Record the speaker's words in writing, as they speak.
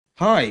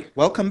Hi,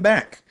 welcome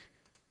back.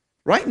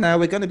 Right now,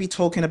 we're going to be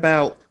talking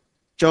about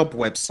job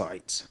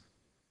websites,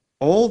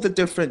 all the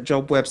different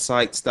job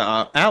websites that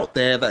are out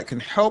there that can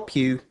help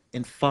you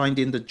in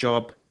finding the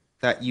job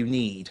that you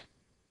need.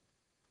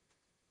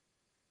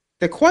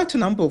 There are quite a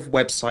number of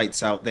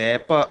websites out there,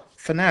 but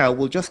for now,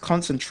 we'll just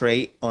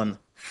concentrate on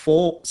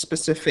four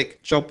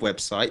specific job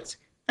websites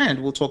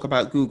and we'll talk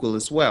about Google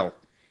as well.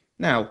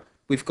 Now,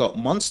 we've got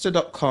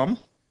monster.com,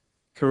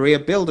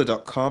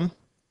 careerbuilder.com,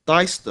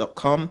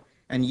 dice.com,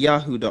 and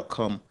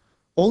yahoo.com.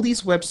 All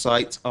these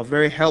websites are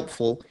very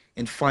helpful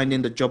in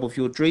finding the job of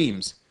your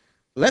dreams.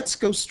 Let's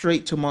go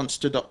straight to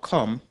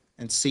monster.com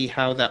and see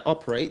how that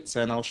operates,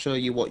 and I'll show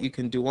you what you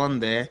can do on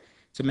there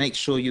to make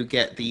sure you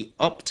get the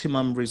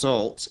optimum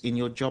results in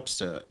your job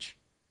search.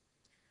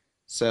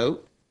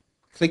 So,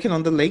 clicking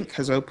on the link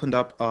has opened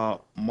up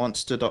our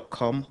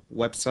monster.com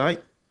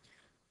website.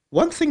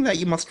 One thing that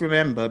you must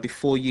remember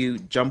before you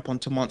jump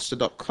onto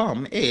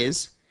monster.com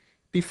is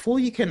before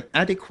you can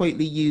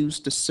adequately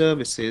use the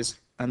services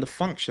and the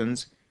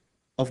functions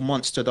of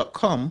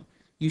monster.com,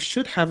 you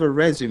should have a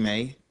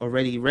resume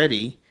already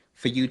ready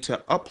for you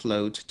to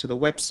upload to the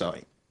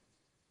website.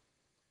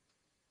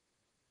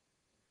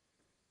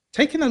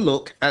 Taking a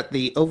look at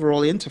the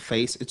overall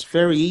interface, it's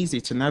very easy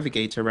to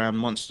navigate around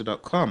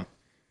monster.com.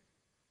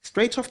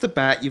 Straight off the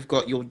bat, you've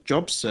got your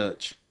job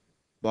search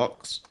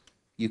box.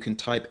 You can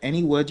type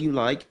any word you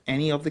like,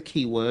 any of the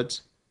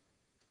keywords,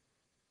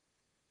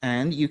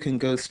 and you can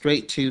go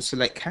straight to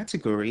select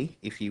category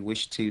if you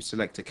wish to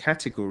select a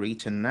category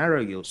to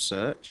narrow your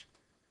search.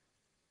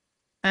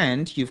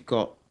 And you've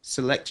got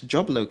select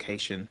job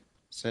location.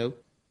 So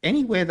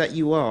anywhere that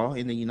you are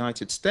in the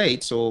United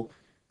States, or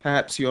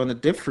perhaps you're on a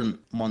different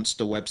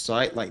Monster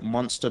website like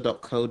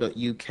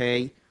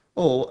monster.co.uk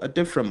or a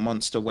different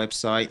Monster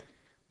website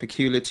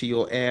peculiar to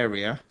your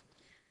area,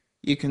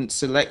 you can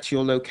select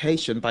your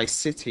location by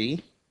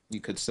city.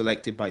 You could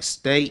select it by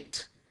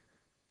state.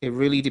 It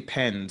really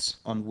depends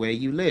on where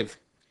you live.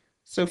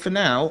 So for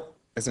now,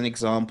 as an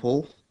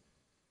example,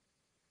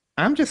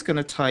 I'm just going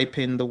to type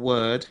in the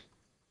word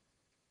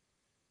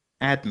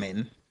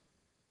admin,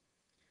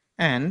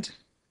 and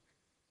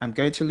I'm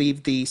going to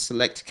leave the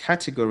select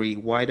category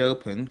wide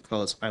open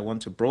because I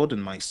want to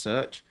broaden my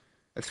search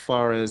as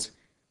far as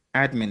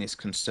admin is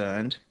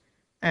concerned.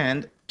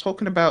 And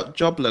talking about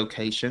job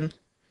location,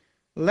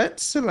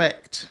 let's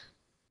select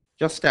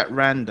just at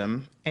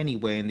random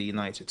anywhere in the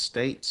United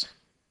States.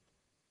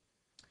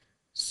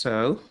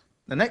 So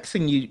the next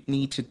thing you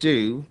need to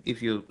do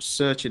if you're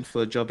searching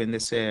for a job in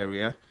this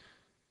area,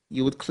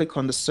 you would click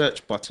on the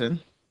search button,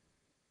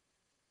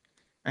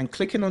 and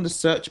clicking on the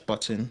search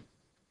button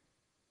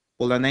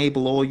will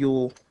enable all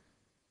your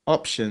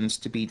options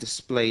to be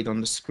displayed on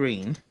the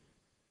screen.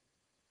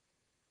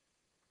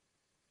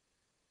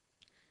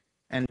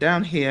 And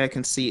down here I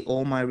can see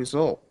all my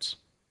results.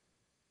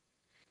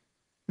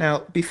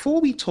 Now, before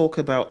we talk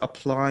about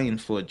applying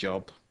for a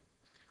job,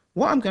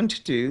 what I'm going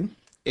to do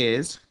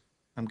is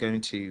I'm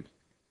going to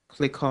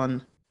click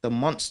on the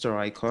monster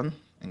icon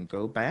and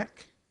go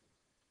back.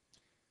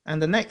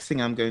 And the next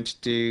thing I'm going to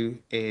do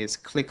is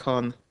click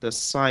on the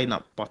sign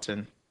up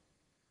button.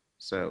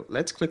 So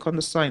let's click on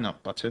the sign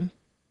up button.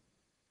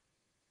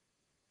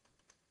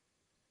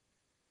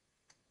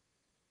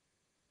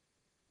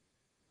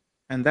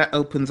 And that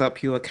opens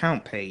up your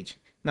account page.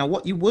 Now,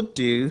 what you would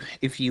do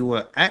if you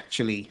were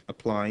actually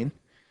applying,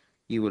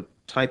 you would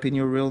type in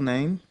your real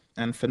name.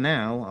 And for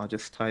now, I'll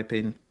just type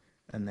in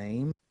a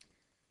name.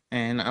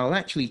 And I'll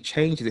actually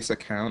change this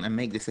account and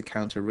make this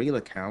account a real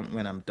account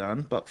when I'm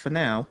done. But for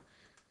now,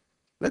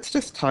 let's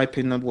just type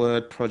in the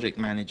word project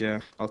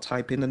manager. I'll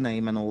type in the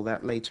name and all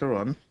that later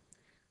on.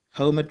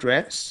 Home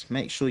address,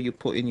 make sure you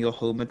put in your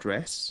home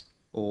address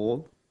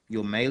or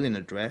your mailing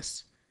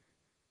address.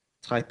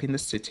 Type in the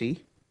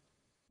city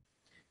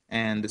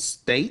and the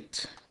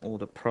state or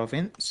the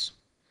province.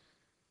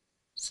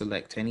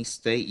 Select any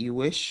state you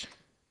wish.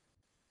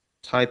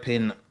 Type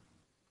in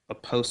a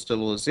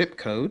postal or zip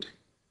code.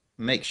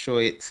 Make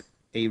sure it's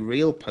a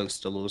real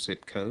postal or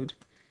zip code.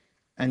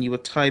 And you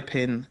would type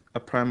in a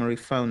primary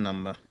phone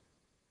number.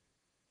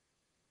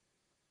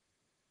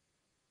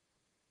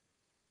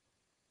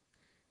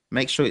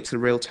 Make sure it's a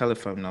real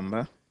telephone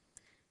number.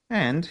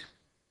 And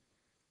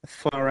as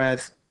far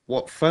as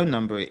what phone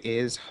number it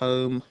is,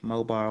 home,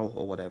 mobile,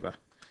 or whatever.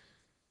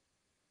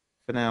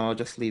 For now, I'll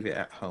just leave it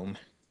at home.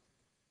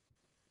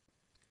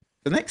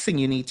 The next thing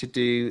you need to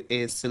do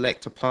is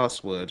select a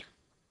password.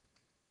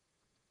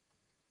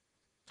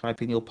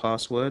 Type in your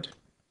password.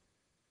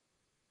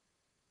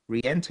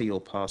 Re-enter your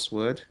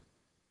password.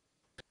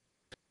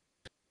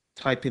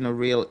 Type in a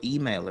real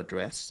email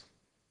address.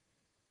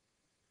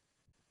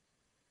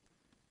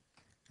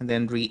 And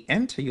then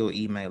re-enter your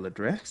email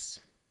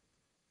address.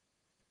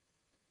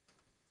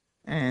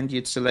 And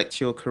you'd select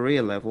your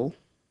career level.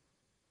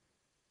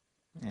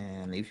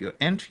 And if you're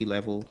entry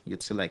level,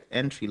 you'd select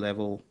entry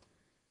level,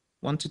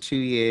 1 to 2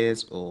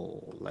 years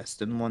or less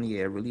than 1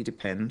 year, really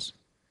depends.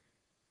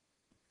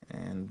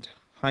 And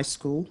high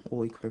school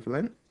or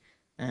equivalent.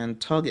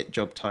 And target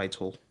job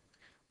title.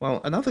 Well,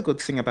 another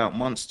good thing about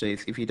Monster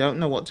is if you don't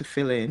know what to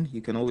fill in,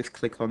 you can always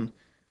click on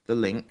the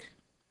link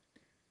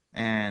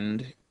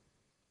and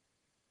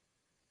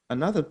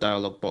another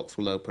dialog box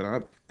will open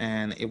up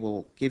and it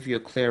will give you a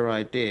clear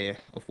idea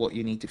of what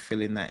you need to fill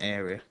in that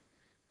area.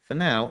 For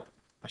now,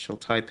 I shall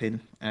type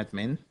in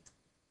admin,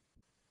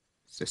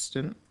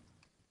 assistant,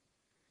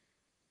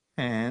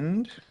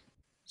 and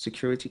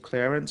security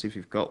clearance. If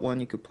you've got one,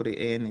 you could put it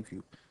in. If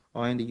you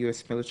are in the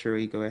US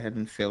military, go ahead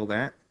and fill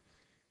that.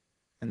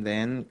 And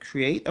then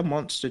create a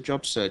Monster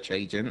job search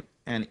agent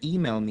and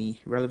email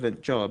me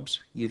relevant jobs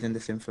using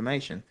this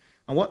information.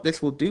 And what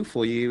this will do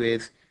for you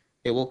is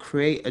it will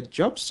create a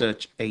job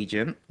search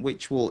agent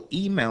which will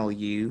email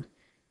you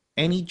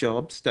any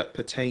jobs that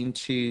pertain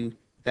to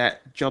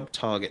that job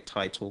target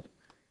title.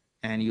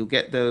 And you'll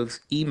get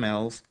those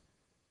emails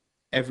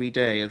every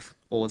day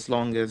or as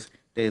long as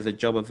there's a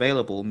job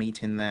available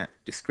meeting that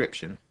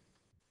description.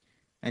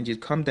 And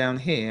you'd come down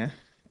here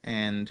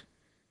and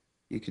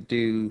you could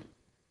do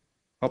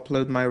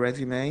upload my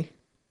resume,